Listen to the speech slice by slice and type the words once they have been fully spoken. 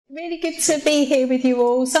Really good to be here with you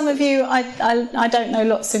all. Some of you, I don't know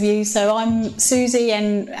lots of you, so I'm Susie,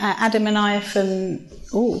 and Adam and I are from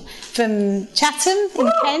Chatham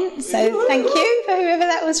in Kent, so thank you for whoever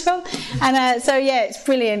that was from. And so yeah, it's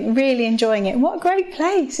brilliant, really enjoying it. And what a great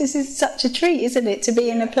place. This is such a treat, isn't it, to be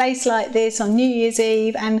in a place like this on New Year's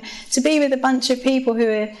Eve and to be with a bunch of people who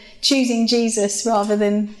are choosing Jesus rather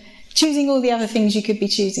than choosing all the other things you could be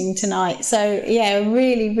choosing tonight. So yeah,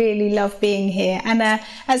 really, really love being here. And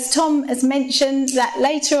as Tom has mentioned, that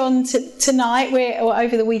later on tonight, or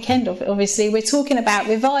over the weekend, obviously, we're talking about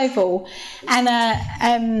revival. And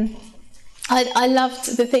I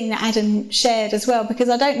loved the thing that Adam shared as well, because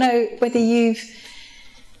I don't know whether you've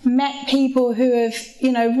met people who have,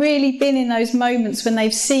 really been in those moments when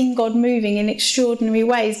they've seen God moving in extraordinary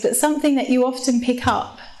ways. But something that you often pick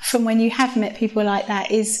up from when you have met people like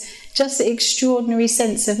that is just the extraordinary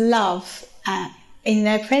sense of love in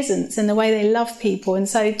their presence and the way they love people. And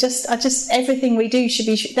so everything we do should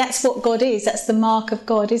be, that's what God is, that's the mark of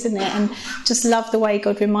God, isn't it? And just love the way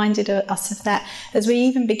God reminded us of that. As we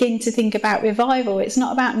even begin to think about revival, it's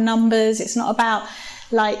not about numbers, it's not about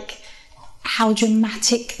like how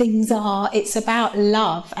dramatic things are, it's about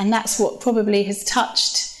love. And that's what probably has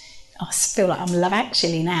touched, I feel like I'm Love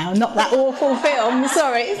Actually now, not that awful film,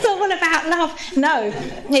 sorry, it's not all about love. No,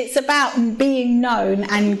 it's about being known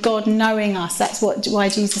and God knowing us. That's why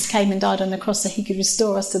Jesus came and died on the cross, so he could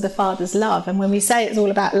restore us to the Father's love. And when we say it's all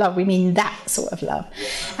about love, we mean that sort of love.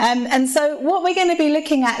 And so what we're going to be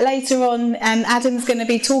looking at later on, Adam's going to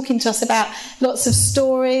be talking to us about lots of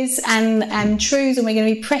stories and truths, and we're going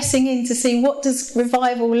to be pressing in to see what does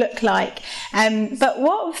revival look like. But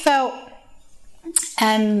what felt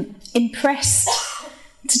impressed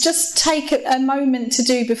to just take a moment to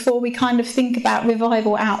do before we kind of think about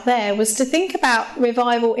revival out there was to think about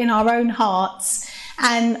revival in our own hearts.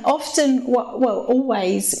 And often,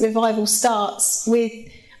 always, revival starts with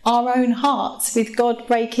our own hearts, with God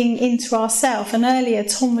breaking into ourselves. And earlier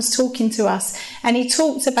Tom was talking to us and he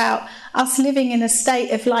talked about us living in a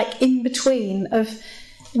state of like in between, of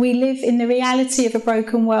we live in the reality of a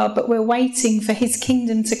broken world, but we're waiting for his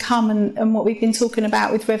kingdom to come, and what we've been talking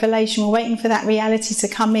about with Revelation, we're waiting for that reality to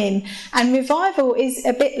come in. And revival is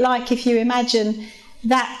a bit like, if you imagine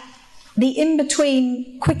that the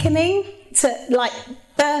in-between quickening to like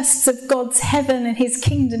bursts of God's heaven and his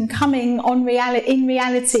kingdom coming in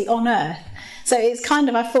reality on earth. So it's kind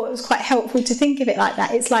of, I thought it was quite helpful to think of it like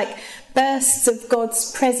that. It's like bursts of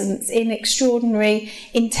God's presence in extraordinary,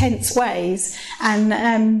 intense ways,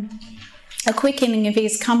 and a quickening of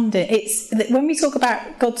his kingdom. It's when we talk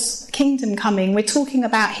about God's kingdom coming, we're talking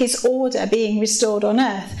about his order being restored on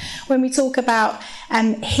earth. When we talk about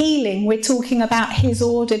healing, we're talking about his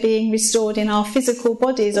order being restored in our physical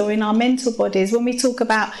bodies or in our mental bodies. When we talk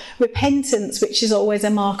about repentance, which is always a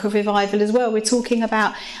mark of revival as well, we're talking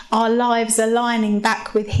about our lives aligning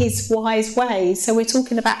back with his wise ways. So we're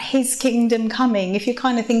talking about his kingdom coming. If you're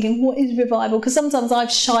kind of thinking, what is revival? Because sometimes I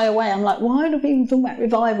shy away. I'm like, why do people talk about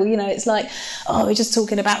revival? It's like, oh, we're just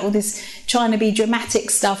talking about all this trying to be dramatic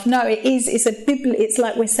stuff. No, it's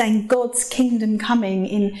like we're saying God's kingdom coming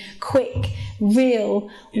in quick, real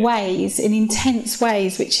ways, in intense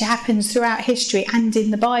ways, which happens throughout history and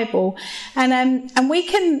in the Bible. And we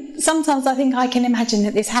can sometimes, I think I can imagine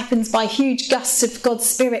that this happens by huge gusts of God's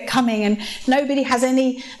Spirit coming, and nobody has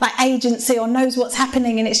any like agency or knows what's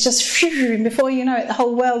happening, and it's just phew, and before you know it, the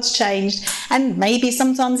whole world's changed. And maybe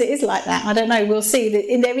sometimes it is like that. I don't know. We'll see.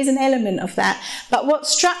 There is an element of that. But what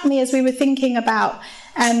struck me as we were thinking about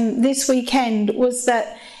this weekend was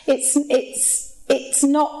that it's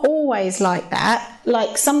not always like that.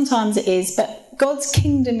 Like sometimes it is, but God's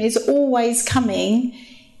kingdom is always coming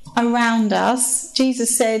around us.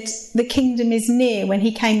 Jesus said the kingdom is near when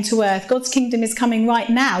he came to earth. God's kingdom is coming right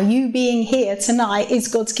now. You being here tonight is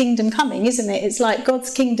God's kingdom coming, isn't it? It's like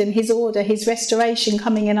God's kingdom, his order, his restoration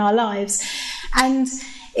coming in our lives. And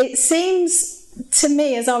it seems to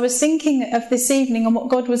me, as I was thinking of this evening and what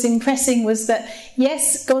God was impressing, was that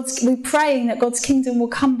yes, we're praying that God's kingdom will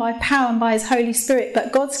come by power and by his Holy Spirit,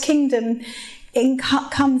 but God's kingdom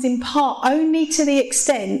comes in part only to the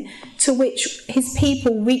extent to which his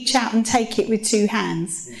people reach out and take it with two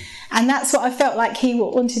hands. And that's what I felt like he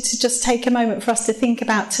wanted to just take a moment for us to think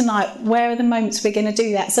about tonight. Where are the moments we're going to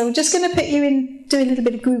do that? So we're just going to put you in, do a little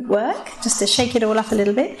bit of group work, just to shake it all up a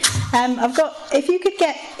little bit. If you could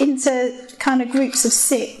get into kind of groups of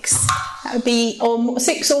 6, that would be, or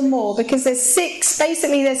 6 or more, because there's 6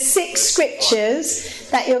 scriptures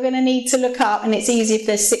that you're going to need to look up, and it's easy if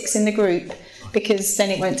there's 6 in the group, because then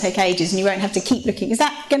it won't take ages and you won't have to keep looking. Is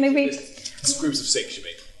that going to be... It's groups of 6, you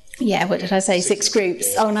mean? Yeah, what did I say? 6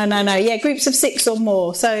 groups. Oh, no. Yeah, groups of 6 or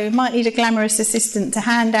more. So might need a glamorous assistant to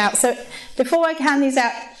hand out. So before I hand these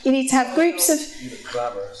out, you need to have groups of...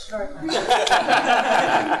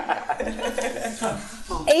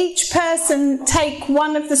 Each person take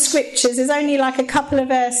one of the scriptures. There's only like a couple of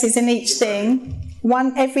verses in each thing.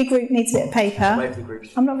 Every group needs a bit of paper.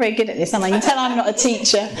 I'm not very good at this, am I? You can tell I'm not a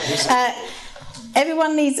teacher.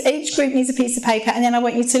 Each group needs a piece of paper, and then I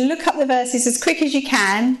want you to look up the verses as quick as you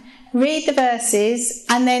can, read the verses,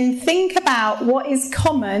 and then think about what is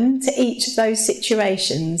common to each of those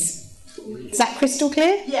situations. Is that crystal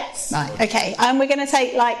clear? Yes. Right, okay. And we're going to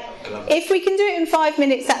take, if we can do it in 5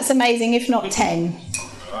 minutes, that's amazing. If not, 10.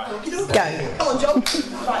 Go. Come on, John.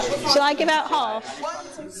 Shall I give out half?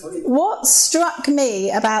 What struck me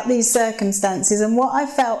about these circumstances and what I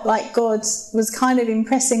felt like God was kind of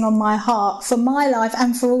impressing on my heart for my life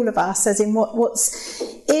and for all of us, as in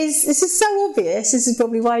this is so obvious, this is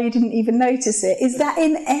probably why you didn't even notice it, is that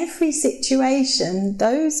in every situation,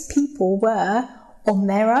 those people were on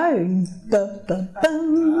their own. Bum, bum,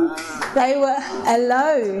 bum. They were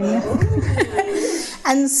alone.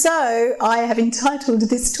 And so I have entitled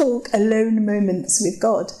this talk Alone Moments with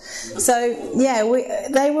God. So yeah,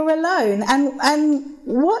 they were alone. And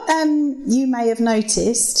what you may have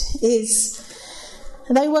noticed is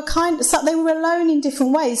they were alone in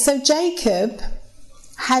different ways. So Jacob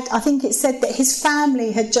I think it said that his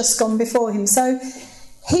family had just gone before him. So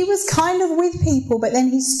he was kind of with people, but then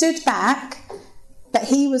he stood back. But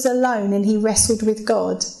he was alone and he wrestled with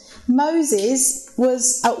God. Moses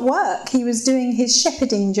was at work. He was doing his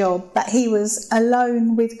shepherding job, but he was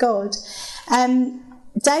alone with God.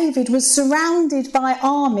 David was surrounded by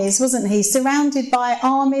armies, wasn't he? Surrounded by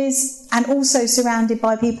armies and also surrounded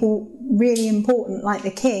by people really important like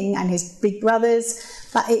the king and his big brothers.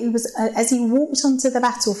 But it was as he walked onto the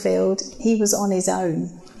battlefield, he was on his own.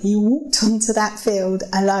 He walked onto that field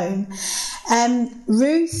alone.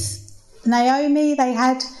 Naomi,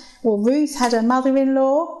 Ruth had a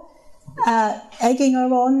mother-in-law egging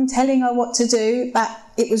her on, telling her what to do, but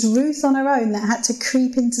it was Ruth on her own that had to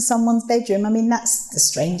creep into someone's bedroom. I mean, that's the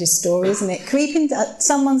strangest story, isn't it? Creep into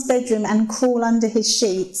someone's bedroom and crawl under his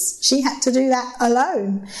sheets. She had to do that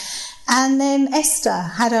alone. And then Esther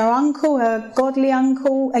had her uncle, her godly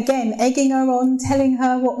uncle, again, egging her on, telling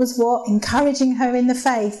her what was what, encouraging her in the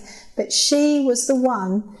faith. But she was the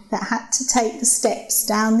one that had to take the steps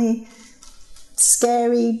down the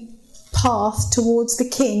scary path towards the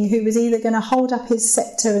king, who was either going to hold up his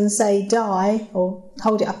sceptre and say die, or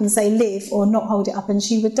hold it up and say live, or not hold it up and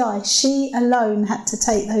she would die. She alone had to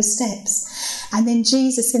take those steps. And then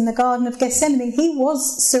Jesus in the Garden of Gethsemane, he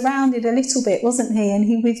was surrounded a little bit, wasn't he? And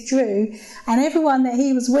he withdrew, and everyone that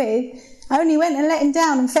he was with only went and let him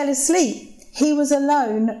down and fell asleep. He was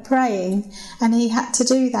alone praying, and he had to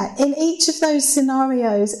do that. In each of those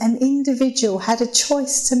scenarios, an individual had a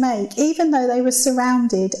choice to make. Even though they were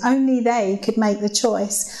surrounded, only they could make the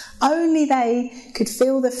choice. Only they could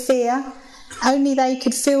feel the fear. Only they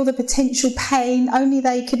could feel the potential pain. Only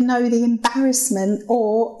they could know the embarrassment,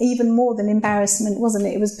 or even more than embarrassment, wasn't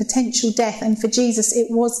it? It was potential death, and for Jesus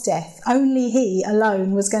it was death. Only he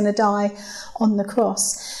alone was going to die on the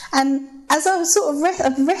cross. And as I was sort of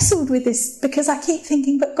wrestled with this, because I keep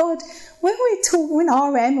thinking, but God, when we're in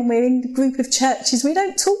RM and we're in a group of churches, we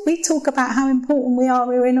talk about how important we are.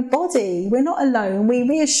 We're in a body. We're not alone. We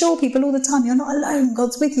reassure people all the time, you're not alone.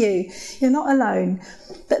 God's with you. You're not alone.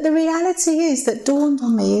 But the reality is that dawned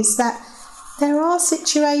on me is that there are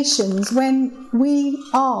situations when we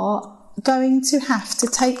are going to have to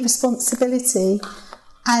take responsibility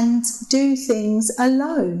and do things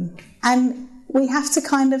alone. And we have to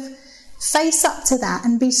kind of face up to that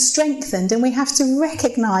and be strengthened, and we have to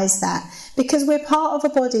recognise that, because we're part of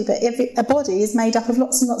a body, but a body is made up of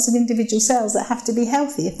lots and lots of individual cells that have to be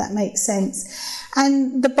healthy, if that makes sense.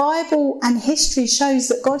 And the Bible and history shows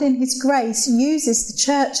that God in his grace uses the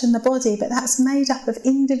church and the body, but that's made up of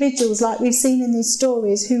individuals, like we've seen in these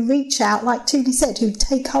stories, who reach out, like Tudi said, who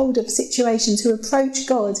take hold of situations, who approach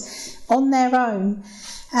God on their own.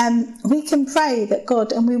 We can pray that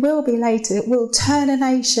God, and we will be later, will turn a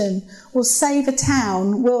nation, will save a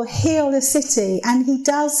town, will heal a city, and he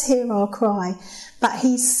does hear our cry. But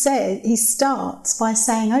he starts by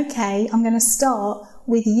saying, okay, I'm going to start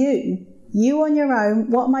with you. You on your own,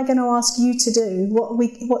 what am I going to ask you to do?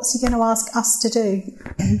 What's he going to ask us to do?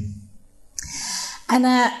 And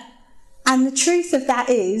the truth of that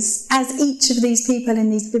is, as each of these people in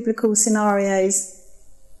these biblical scenarios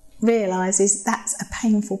realises, that's a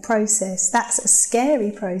painful process, that's a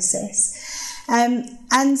scary process.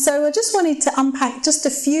 And so I just wanted to unpack just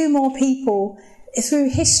a few more people through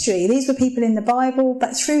history, these were people in the Bible,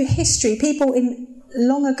 but through history, people in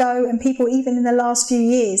long ago and people even in the last few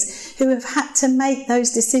years who have had to make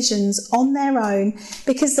those decisions on their own,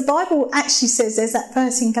 because the Bible actually says, there's that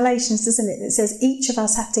verse in Galatians, doesn't it, that says each of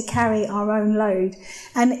us have to carry our own load.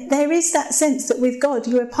 And there is that sense that with God,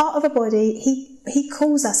 you're a part of a body. He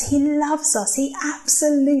calls us, he loves us, he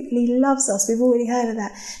absolutely loves us. We've already heard of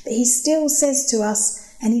that, but he still says to us,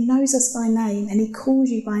 and he knows us by name, and he calls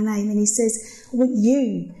you by name, and he says, I want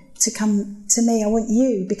you to come to me. I want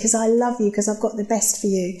you because I love you, because I've got the best for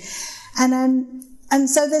you. And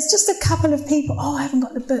so there's just a couple of people. Oh, I haven't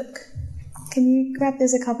got the book. Can you grab?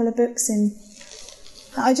 There's a couple of books in.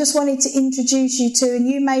 I just wanted to introduce you to, and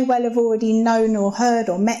you may well have already known or heard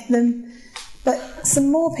or met them, but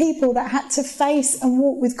some more people that had to face and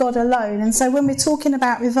walk with God alone. And so when we're talking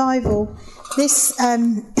about revival, this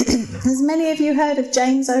has many of you heard of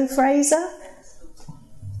James O. Fraser?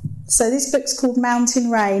 So this book's called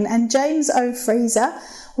Mountain Rain, and James O. Fraser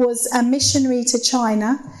was a missionary to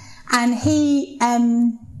China, and he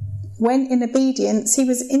went in obedience. He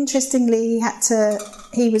was, interestingly,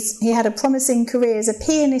 he had a promising career as a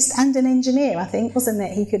pianist and an engineer, I think, wasn't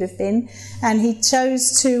it? He could have been, and he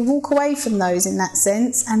chose to walk away from those in that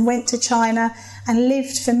sense, and went to China and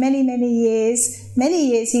lived for many, many years. Many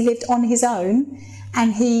years he lived on his own,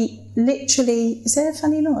 and he literally. Is there a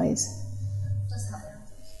funny noise?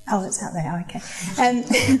 Oh, it's out there, okay.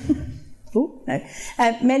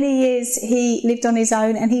 Many years he lived on his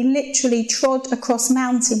own, and he literally trod across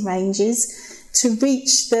mountain ranges to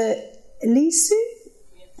reach the Lisu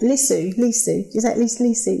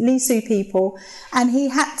people, and he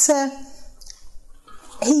had to.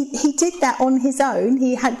 He did that on his own.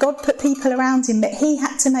 He had God put people around him, but he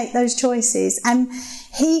had to make those choices, and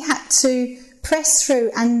he had to press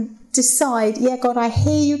through and decide, yeah, God, I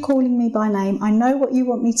hear you calling me by name. I know what you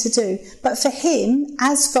want me to do. But for him,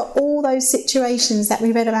 as for all those situations that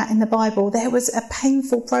we read about in the Bible, there was a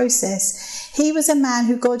painful process. He was a man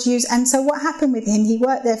who God used. And so what happened with him, he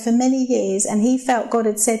worked there for many years, and he felt God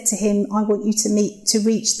had said to him, I want you to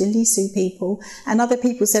reach the Lisu people. And other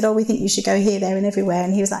people said, oh, we think you should go here, there and everywhere.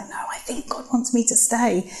 And he was like, no, I think God wants me to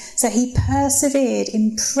stay. So he persevered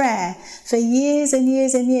in prayer for years and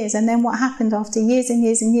years and years. And then what happened after years and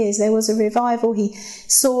years and years, there was a revival. He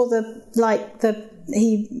saw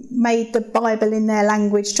he made the Bible in their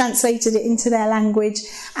language, translated it into their language,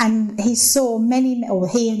 and he saw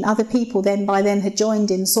he and other people then by then had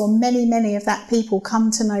joined him, saw many of that people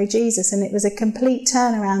come to know Jesus, and it was a complete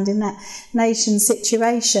turnaround in that nation's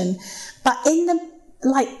situation. But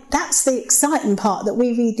that's the exciting part that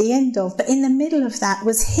we read the end of. But in the middle of that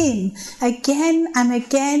was him again and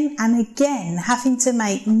again and again having to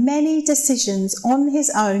make many decisions on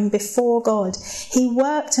his own before God. He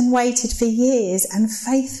worked and waited for years and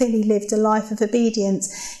faithfully lived a life of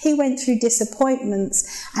obedience. He went through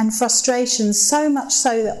disappointments and frustrations, so much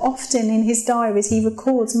so that often in his diaries he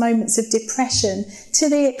records moments of depression to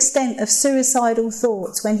the extent of suicidal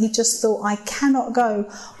thoughts, when he just thought, I cannot go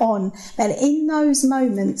on. But in those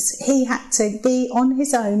moments, he had to be on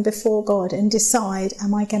his own before God and decide,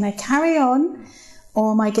 am I going to carry on,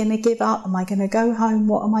 or am I going to give up? Am I going to go home?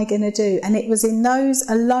 What am I going to do? And it was in those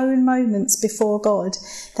alone moments before God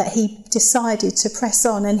that he decided to press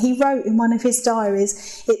on. And he wrote in one of his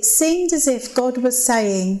diaries, it seemed as if God was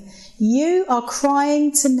saying, you are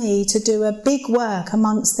crying to me to do a big work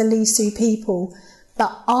amongst the Lisu people,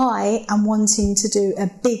 but I am wanting to do a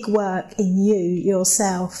big work in you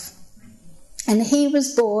yourself. And he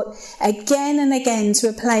was brought again and again to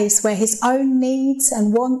a place where his own needs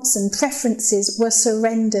and wants and preferences were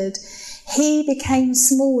surrendered. He became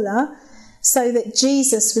smaller so that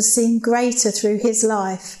Jesus was seen greater through his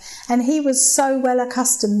life. And he was so well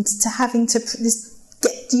accustomed to having to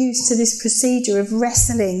get used to this procedure of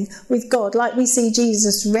wrestling with God, like we see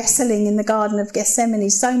Jesus wrestling in the Garden of Gethsemane,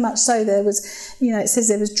 so much so there was, it says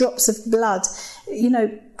there was drops of blood.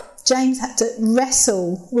 James had to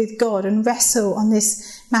wrestle with God and wrestle on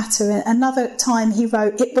this matter. And another time he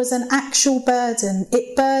wrote, it was an actual burden.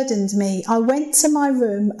 It burdened me. I went to my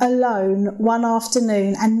room alone one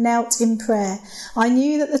afternoon and knelt in prayer. I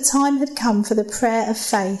knew that the time had come for the prayer of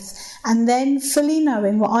faith. And then, fully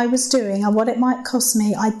knowing what I was doing and what it might cost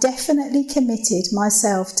me, I definitely committed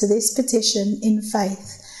myself to this petition in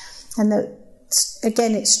faith. And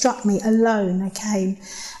again, it struck me, alone I came.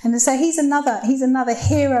 And so he's another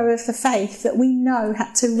hero of the faith that we know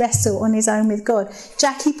had to wrestle on his own with God.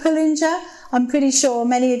 Jackie Pullinger, I'm pretty sure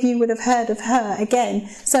many of you would have heard of her again.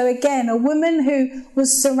 So again, a woman who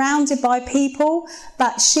was surrounded by people,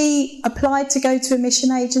 but she applied to go to a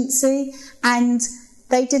mission agency, and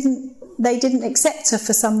they didn't they didn't accept her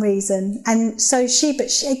for some reason. And so she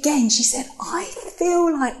said, I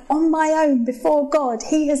feel like on my own before God,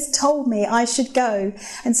 he has told me I should go.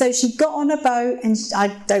 And so she got on a boat, and I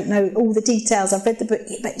don't know all the details, I've read the book,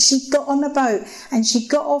 but she got on a boat and she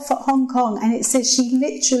got off at Hong Kong, and it says she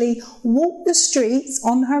literally walked the streets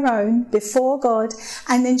on her own before God,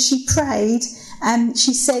 and then she prayed and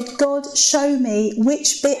she said, God, show me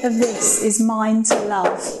which bit of this is mine to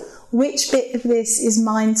love. Which bit of this is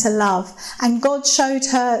mine to love? And God showed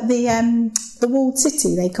her the walled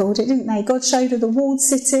city, they called it, didn't they? God showed her the walled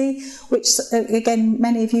city, which, again,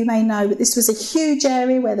 many of you may know, but this was a huge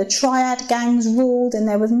area where the triad gangs ruled, and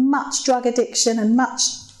there was much drug addiction and much,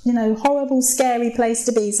 horrible, scary place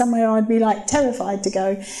to be, somewhere I'd be like terrified to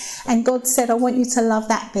go. And God said, I want you to love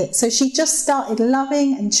that bit. So she just started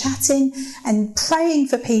loving and chatting and praying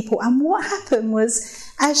for people. And what happened was,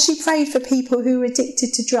 as she prayed for people who were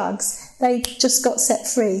addicted to drugs, they just got set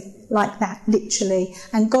free like that, literally.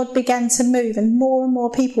 And God began to move, and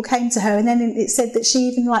more people came to her. And then it said that she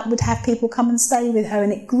even would have people come and stay with her,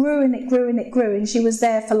 and it grew and it grew and it grew. And she was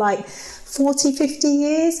there for 40, 50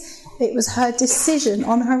 years. It was her decision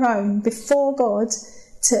on her own before God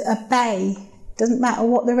to obey. Doesn't matter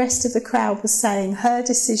what the rest of the crowd was saying, her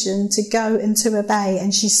decision to go and to obey.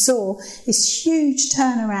 And she saw this huge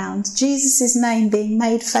turnaround, Jesus' name being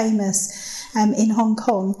made famous in Hong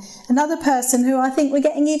Kong. Another person who I think we're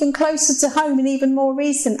getting even closer to home and even more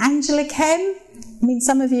recent, Angela Kem. I mean,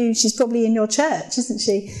 some of you, she's probably in your church, isn't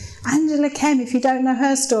she? Angela Kem, if you don't know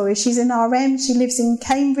her story, she's in RM, she lives in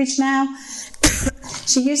Cambridge now.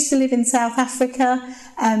 She used to live in South Africa.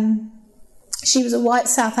 She was a white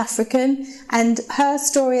South African, and her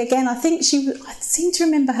story again, I seem to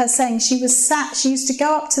remember her saying she used to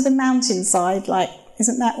go up to the mountainside,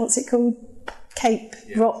 isn't that, what's it called? Cape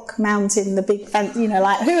Rock Mountain, the big,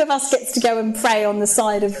 who of us gets to go and pray on the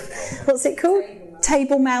side of, what's it called?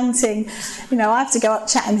 Table Mountain. I have to go up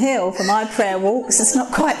Chatham Hill for my prayer walks. It's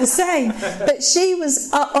not quite the same. But she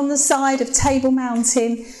was up on the side of Table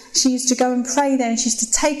Mountain. She used to go and pray there, and she used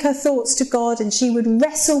to take her thoughts to God, and she would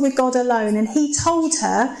wrestle with God alone. And he told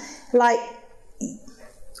her,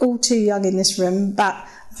 all too young in this room, but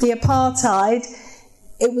the apartheid,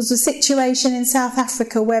 it was a situation in South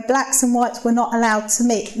Africa where blacks and whites were not allowed to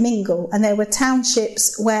mingle, and there were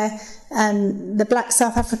townships where the black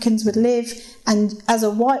South Africans would live, and as a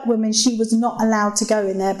white woman she was not allowed to go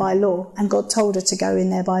in there by law, and God told her to go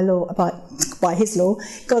in there by law, by his law.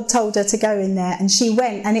 God told her to go in there, and she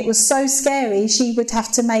went, and it was so scary. She would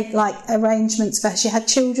have to make arrangements for her. She had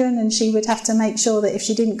children, and she would have to make sure that if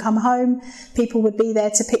she didn't come home, people would be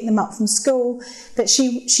there to pick them up from school. But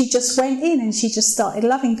she just went in, and she just started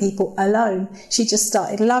loving people alone. She just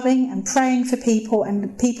started loving and praying for people,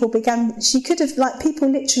 and people began, she could have, people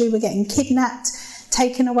literally were getting kidnapped,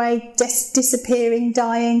 taken away, disappearing,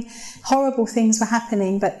 dying. Horrible things were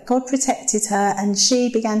happening, but God protected her, and she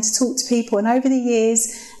began to talk to people. And over the years,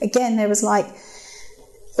 again, there was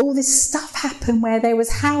all this stuff happened where there was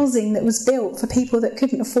housing that was built for people that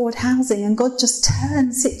couldn't afford housing, and God just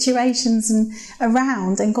turned situations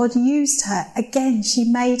around, and God used her. Again, she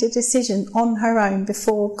made a decision on her own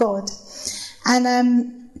before God.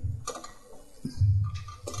 And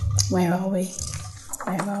where are we?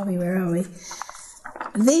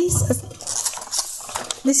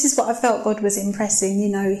 This is what I felt God was impressing.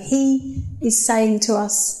 He is saying to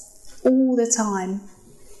us all the time,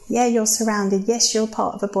 yeah, you're surrounded. Yes, you're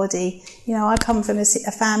part of a body. I come from a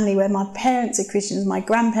family where my parents are Christians, my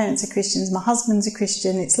grandparents are Christians, my husband's a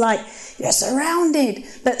Christian. It's you're surrounded.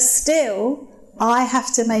 But still, I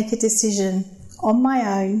have to make a decision on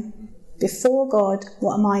my own before God.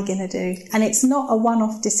 What am I going to do? And it's not a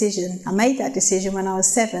one-off decision. I made that decision when I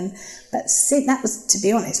was 7, but that was, to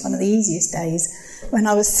be honest, one of the easiest days when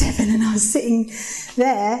I was 7 and I was sitting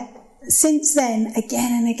there. Since then,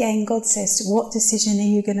 again and again, God says, what decision are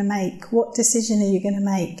you going to make? What decision are you going to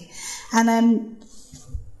make? And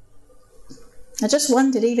I just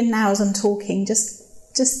wondered, even now as I'm talking,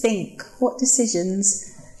 just think, what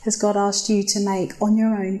decisions has God asked you to make on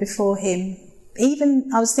your own before him? Even,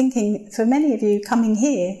 I was thinking, for many of you, coming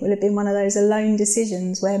here will have been one of those alone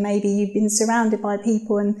decisions where maybe you've been surrounded by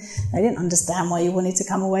people and they didn't understand why you wanted to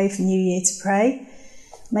come away for New Year to pray.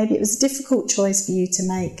 Maybe it was a difficult choice for you to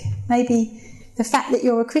make. Maybe the fact that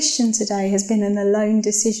you're a Christian today has been an alone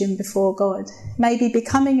decision before God. Maybe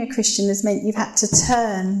becoming a Christian has meant you've had to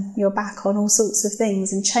turn your back on all sorts of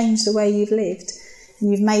things and change the way you've lived, and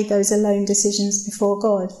you've made those alone decisions before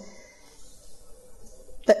God.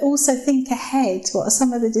 but also think ahead. What are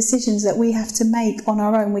some of the decisions that we have to make on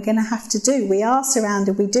our own? We're going to have to do. We are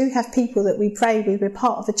surrounded. We do have people that we pray with. We're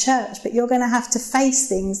part of a church, but you're going to have to face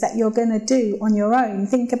things that you're going to do on your own.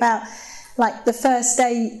 Think about, like, the first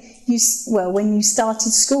day when you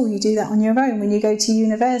started school, you do that on your own. When you go to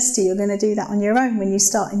university, you're going to do that on your own. When you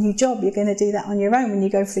start a new job, you're going to do that on your own. When you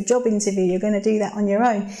go for a job interview, you're going to do that on your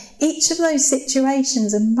own. Each of those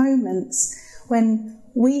situations are moments when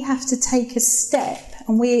we have to take a step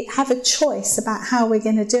and we have a choice about how we're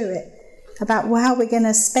going to do it, about how we're going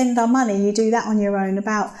to spend our money. You do that on your own,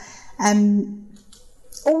 about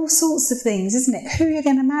all sorts of things, isn't it? Who you're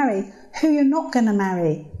going to marry, who you're not going to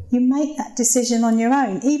marry. You make that decision on your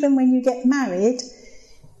own. Even when you get married,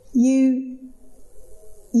 you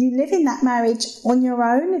live in that marriage on your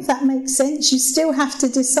own, if that makes sense. You still have to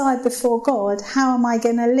decide before God, how am I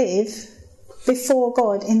going to live before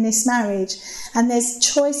God in this marriage? And there's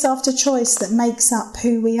choice after choice that makes up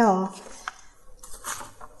who we are.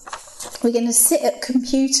 We're going to sit at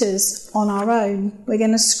computers on our own. We're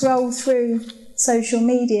going to scroll through social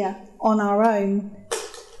media on our own.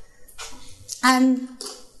 And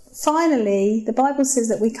finally, the Bible says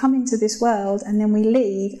that we come into this world and then we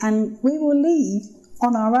leave, and we will leave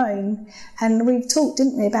on our own. And we've talked,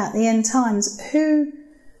 didn't we, about the end times. Who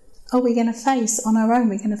are we going to face on our own?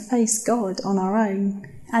 We're going to face God on our own.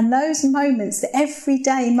 And those moments, the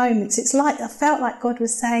everyday moments, it's like, I felt like God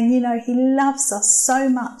was saying, you know, He loves us so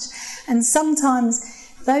much. And sometimes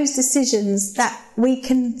those decisions that we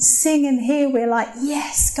can sing and hear, we're like,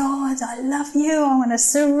 yes, God, I love you. I want to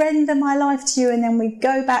surrender my life to you. And then we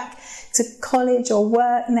go back to college or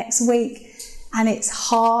work next week. And it's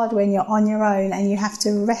hard when you're on your own and you have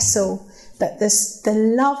to wrestle. But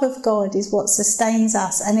the love of God is what sustains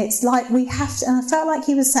us. And it's like we have to, and I felt like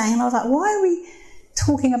He was saying, and I was like, why are we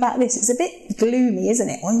talking about this? It's a bit gloomy, isn't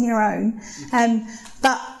it, on your own?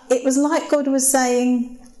 But it was like God was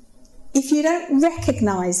saying, if you don't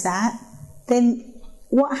recognise that, then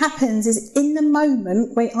what happens is, in the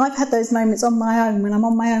moment, when I've had those moments on my own, when I'm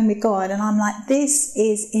on my own with God, and I'm like, this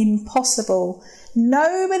is impossible.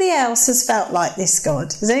 Nobody else has felt like this,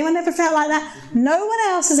 God. Has anyone ever felt like that? No one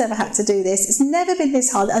else has ever had to do this. It's never been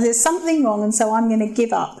this hard. And there's something wrong, and so I'm going to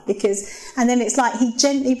give up. And then it's like He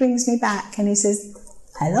gently brings me back and He says,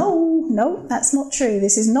 hello, no, that's not true.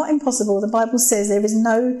 This is not impossible. The Bible says there is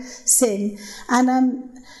no sin. And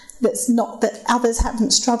that's not that others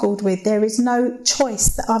haven't struggled with. There is no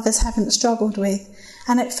choice that others haven't struggled with.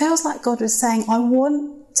 And it feels like God was saying, I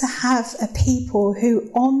want to have a people who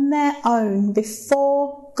on their own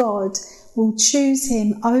before God will choose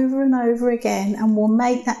Him over and over again and will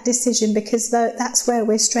make that decision, because that's where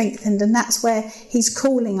we're strengthened and that's where He's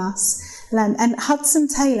calling us. And Hudson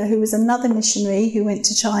Taylor, who was another missionary who went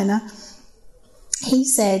to China, he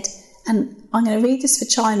said, and I'm going to read this for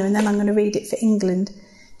China and then I'm going to read it for England.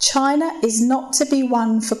 China is not to be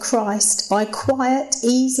won for Christ by quiet,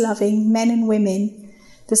 ease-loving men and women.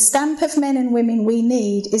 The stamp of men and women we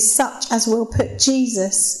need is such as will put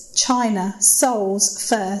Jesus, China, souls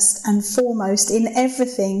first and foremost in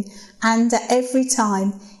everything and at every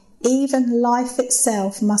time. Even life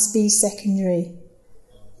itself must be secondary.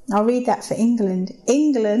 I'll read that for England.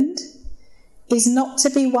 England is not to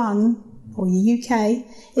be won, or the UK,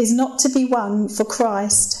 is not to be won for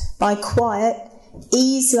Christ by quiet,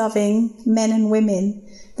 ease-loving men and women.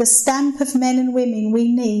 The stamp of men and women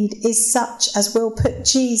we need is such as will put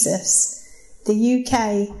Jesus, the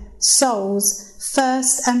UK, souls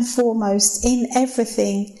first and foremost in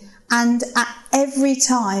everything and at every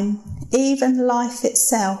time. Even life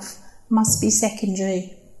itself must be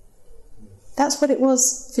secondary. That's what it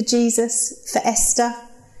was for Jesus, for Esther.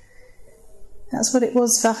 That's what it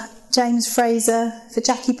was for James Fraser, for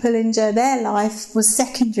Jackie Pullinger. Their life was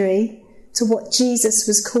secondary to what Jesus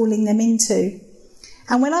was calling them into.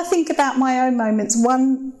 And when I think about my own moments,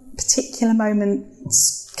 one particular moment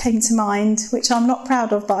came to mind, which I'm not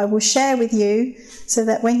proud of, but I will share with you, so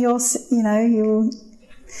that when you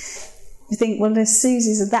think, well, if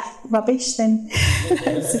Susie's that rubbish, then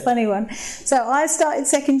it's a funny one. So I started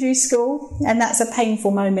secondary school, and that's a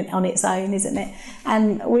painful moment on its own, isn't it?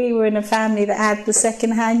 And we were in a family that had the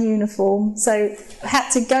second-hand uniform, so I had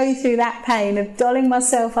to go through that pain of dolling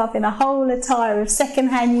myself up in a whole attire of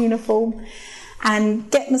second-hand uniform and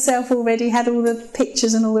get myself all ready, had all the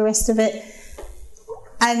pictures and all the rest of it.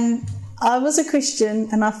 And I was a Christian,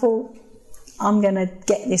 and I thought, I'm going to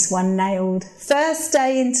get this one nailed. First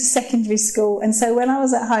day into secondary school, and so when I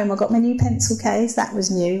was at home, I got my new pencil case. That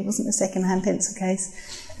was new, it wasn't a second-hand pencil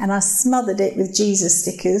case. And I smothered it with Jesus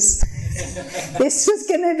stickers. This was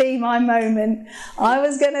going to be my moment. I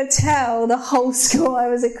was going to tell the whole school I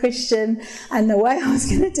was a Christian, and the way I was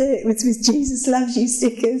going to do it was with Jesus loves you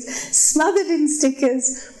stickers, smothered in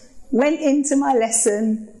stickers. Went into my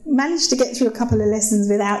lesson, managed to get through a couple of lessons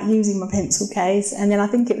without using my pencil case, and then I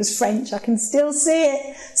think it was French, I can still see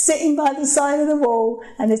it, sitting by the side of the wall,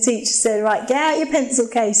 and the teacher said, right, get out your pencil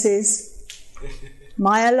cases.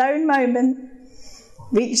 My alone moment,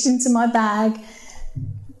 reached into my bag,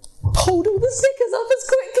 pulled all the stickers off as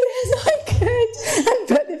quickly as I could, and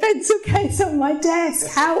put the pencil case on my desk.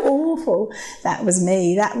 How awful. That was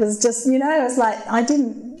me. That was just, it was like,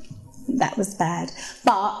 that was bad.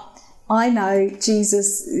 But I know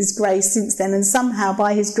Jesus' grace since then, and somehow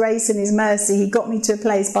by his grace and his mercy, he got me to a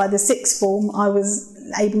place by the sixth form I was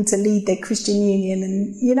able to lead the Christian Union,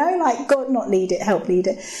 and God, not lead it, help lead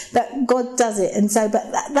it, but God does it. And so, but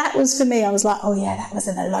that was for me, I was like, oh yeah, that was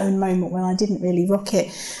an alone moment when I didn't really rock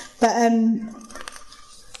it. But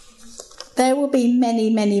there will be many,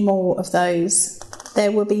 many more of those.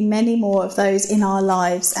 There will be many more of those in our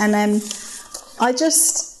lives, and I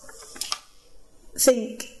just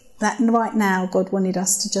think that right now God wanted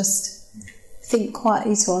us to just think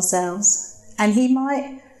quietly to ourselves, and he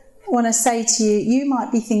might want to say to you, you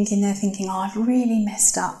might be thinking, oh, I've really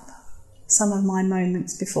messed up some of my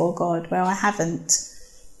moments before God where I haven't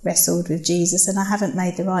wrestled with Jesus and I haven't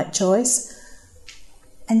made the right choice.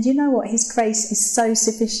 And you know what? His grace is so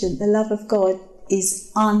sufficient. The love of God is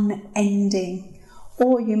unending.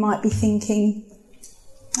 Or you might be thinking,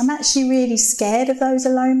 I'm actually really scared of those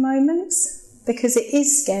alone moments, because it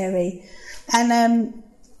is scary. And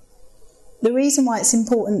the reason why it's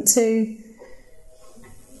important to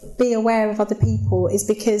be aware of other people is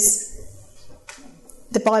because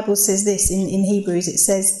the Bible says this in Hebrews. It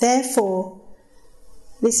says, therefore,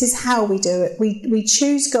 this is how we do it. We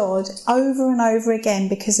choose God over and over again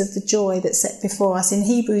because of the joy that's set before us. In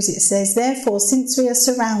Hebrews it says, therefore, since we are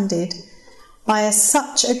surrounded by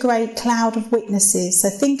such a great cloud of witnesses. So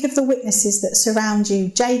think of the witnesses that surround you.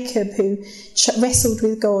 Jacob, who wrestled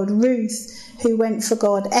with God. Ruth, who went for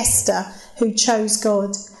God. Esther, who chose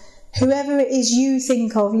God. Whoever it is you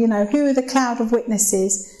think of, who are the cloud of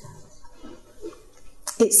witnesses?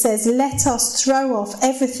 It says, let us throw off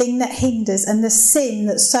everything that hinders and the sin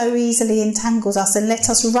that so easily entangles us, and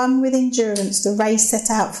let us run with endurance the race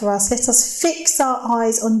set out for us. Let us fix our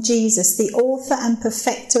eyes on Jesus, the author and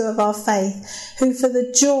perfecter of our faith, who for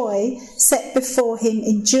the joy set before him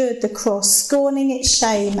endured the cross, scorning its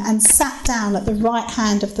shame, and sat down at the right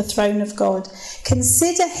hand of the throne of God.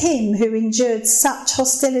 Consider him who endured such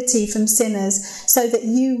hostility from sinners, so that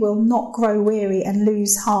you will not grow weary and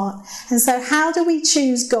lose heart. And so how do we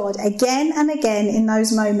choose God again and again in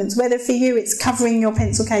those moments? Whether for you it's covering your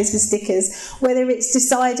pencil case with stickers, whether it's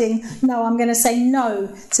deciding, no, I'm going to say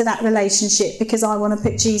no to that relationship because I want to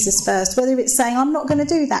put Jesus first, whether it's saying I'm not going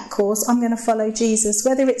to do that course, I'm going to follow Jesus,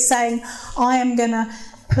 whether it's saying I am going to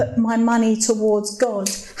put my money towards God.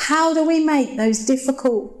 How do we make those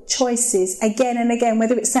difficult choices again and again?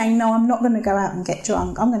 Whether it's saying, no, I'm not going to go out and get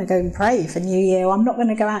drunk, I'm going to go and pray for New Year, or I'm not going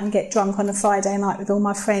to go out and get drunk on a Friday night with all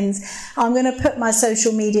my friends, I'm going to put my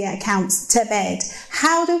social media accounts to bed.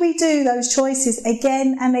 How do we do those choices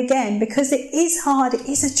again and again? Because it is hard, it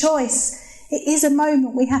is a choice. It is a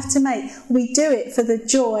moment we have to make. We do it for the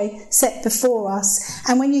joy set before us.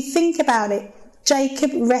 And when you think about it,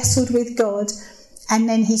 Jacob wrestled with God, and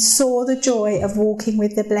then he saw the joy of walking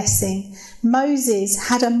with the blessing. Moses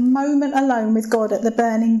had a moment alone with God at the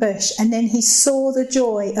burning bush, and then he saw the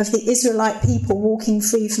joy of the Israelite people walking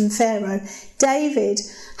free from Pharaoh. David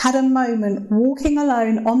had a moment walking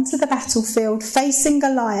alone onto the battlefield, facing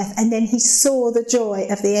Goliath, and then he saw the joy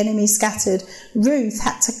of the enemy scattered. Ruth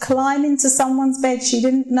had to climb into someone's bed she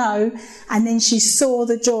didn't know, and then she saw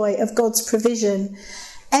the joy of God's provision.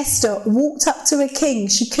 Esther walked up to a king.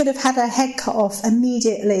 She could have had her head cut off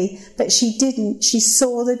immediately, but she didn't. She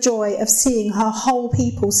saw the joy of seeing her whole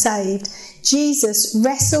people saved. Jesus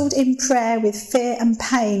wrestled in prayer with fear and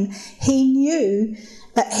pain. He knew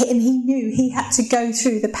he had to go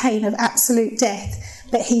through the pain of absolute death,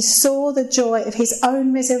 but he saw the joy of his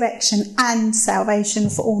own resurrection and salvation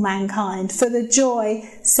for all mankind, for the joy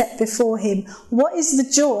set before him. What is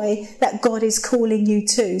the joy that God is calling you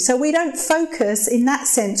to? So we don't focus in that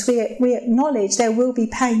sense. We acknowledge there will be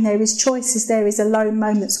pain, there is choices, there is alone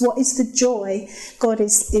moments. What is the joy God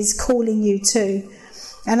is calling you to?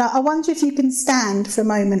 And I wonder if you can stand for a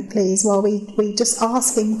moment, please, while we just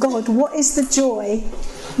ask him, God, what is the joy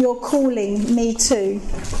you're calling me to.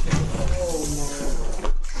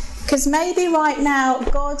 Because maybe right now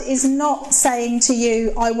God is not saying to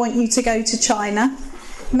you, I want you to go to China.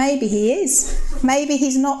 Maybe he is. Maybe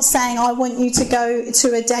he's not saying, I want you to go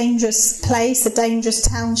to a dangerous place, a dangerous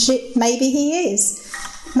township. Maybe he is.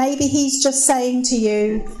 Maybe he's just saying to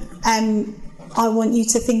you, I want you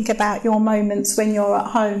to think about your moments when you're at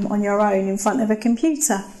home on your own in front of a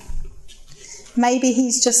computer. Maybe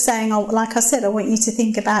he's just saying, oh, like I said, I want you to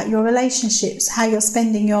think about your relationships, how you're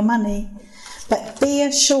spending your money. But be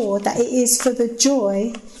assured that it is for the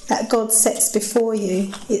joy that God sets before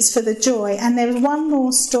you. It's for the joy. And there's one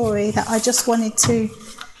more story that I just wanted to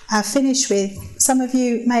finish with. Some of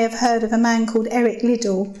you may have heard of a man called Eric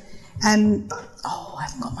Liddell. I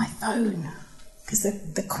haven't got my phone because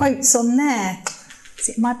the quote's on there. Is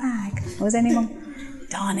it in my bag? Or was anyone?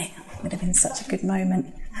 Darn it, would have been such a good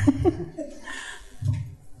moment.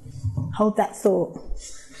 Hold that thought.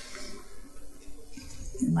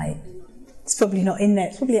 Mate, it's probably not in there.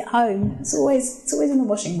 It's probably at home. It's always in the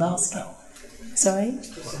washing basket. Sorry?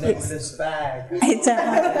 It's bag.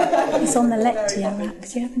 It's on the Lectio app.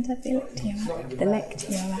 Do you happen to have the Lectio app? The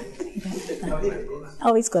Lectio app. You don't have that.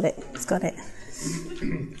 Oh, he's got it. He's got it.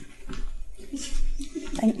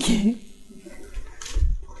 Thank you.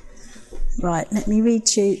 Right, let me read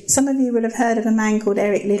to you. Some of you will have heard of a man called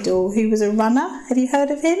Eric Liddell, who was a runner. Have you heard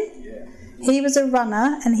of him? Yeah. He was a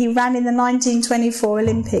runner and he ran in the 1924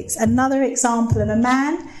 Olympics. Another example of a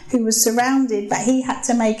man who was surrounded, but he had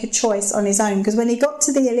to make a choice on his own. Because when he got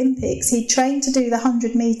to the Olympics, he trained to do the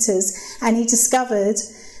 100 metres and he discovered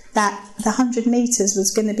that the 100 metres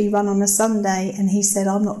was going to be run on a Sunday. And he said,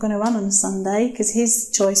 I'm not going to run on a Sunday, because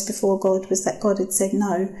his choice before God was that God had said,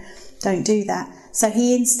 no, don't do that. So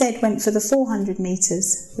he instead went for the 400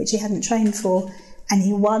 metres, which he hadn't trained for, and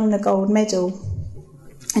he won the gold medal.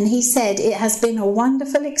 And he said, it has been a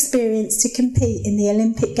wonderful experience to compete in the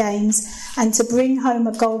Olympic Games and to bring home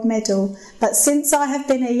a gold medal. But since I have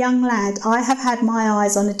been a young lad, I have had my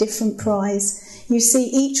eyes on a different prize. You see,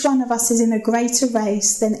 each one of us is in a greater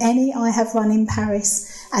race than any I have run in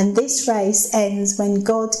Paris. And this race ends when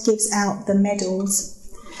God gives out the medals.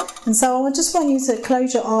 And so I just want you to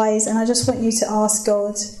close your eyes and I just want you to ask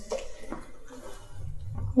God,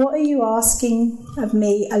 what are you asking of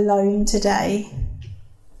me alone today?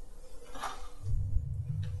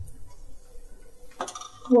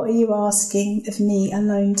 What are you asking of me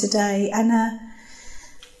alone today? And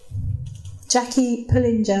Jackie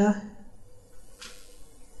Pullinger,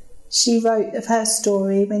 she wrote of her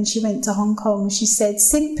story when she went to Hong Kong. She said,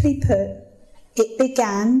 simply put, it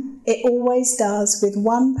began, it always does, with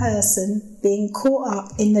one person being caught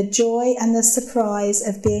up in the joy and the surprise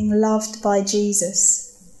of being loved by Jesus.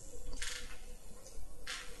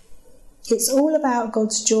 It's all about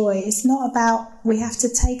God's joy. It's not about we have to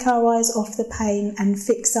take our eyes off the pain and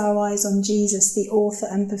fix our eyes on Jesus, the author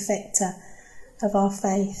and perfecter of our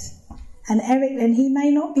faith. And Eric, and he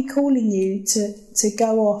may not be calling you to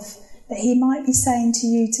go off, but he might be saying to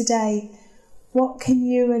you today, what can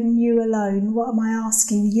you and you alone, what am I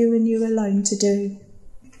asking you and you alone to do?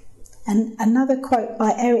 And another quote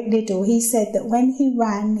by Eric Liddell, he said that when he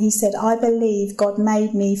ran, he said, I believe God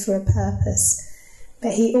made me for a purpose,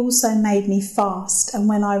 but he also made me fast, and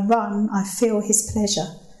when I run, I feel his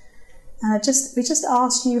pleasure. And we just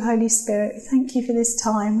ask you, Holy Spirit, we thank you for this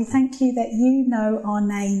time. We thank you that you know our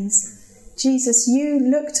names. Jesus, you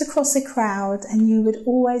looked across a crowd and you would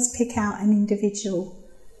always pick out an individual.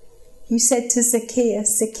 You said to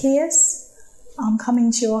Zacchaeus, Zacchaeus, I'm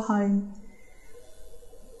coming to your home.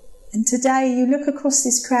 And today you look across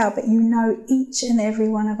this crowd, but you know each and every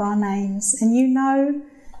one of our names. And you know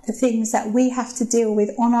the things that we have to deal with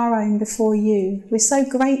on our own before you. We're so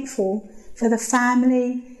grateful for the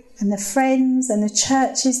family and the friends and the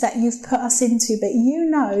churches that you've put us into. But you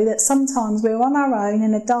know that sometimes we're on our own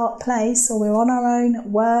in a dark place, or we're on our own at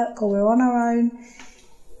work, or we're on our own.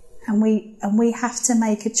 And we have to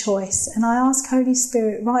make a choice. And I ask, Holy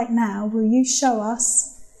Spirit, right now, will you show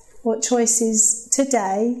us what choices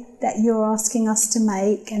today that you're asking us to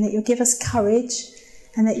make, and that you'll give us courage,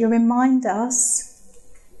 and that you'll remind us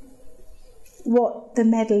what the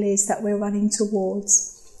medal is that we're running towards.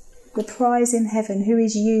 The prize in heaven, who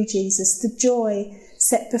is you, Jesus, the joy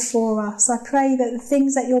set before us. I pray that the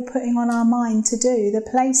things that you're putting on our mind to do, the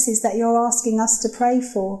places that you're asking us to pray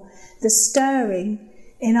for, the stirring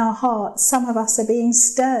in our hearts. Some of us are being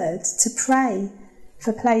stirred to pray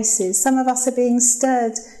for places. Some of us are being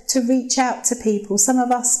stirred to reach out to people. Some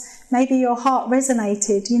of us, maybe your heart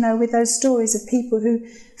resonated, with those stories of people who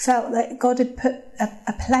felt that God had put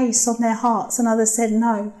a place on their hearts, and others said,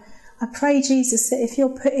 no, I pray, Jesus, that if you're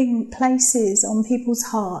putting places on people's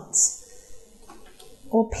hearts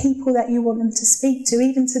or people that you want them to speak to,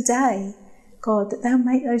 even today, God, that they'll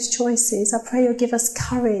make those choices. I pray you'll give us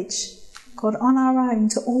courage, God, on our own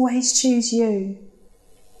to always choose you.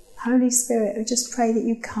 Holy Spirit, we just pray that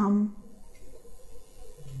you come.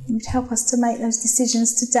 You'd help us to make those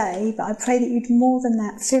decisions today, but I pray that you'd more than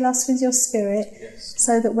that fill us with your Spirit,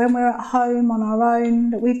 so that when we're at home on our own,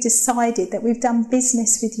 that we've decided that we've done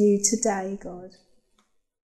business with you today, God.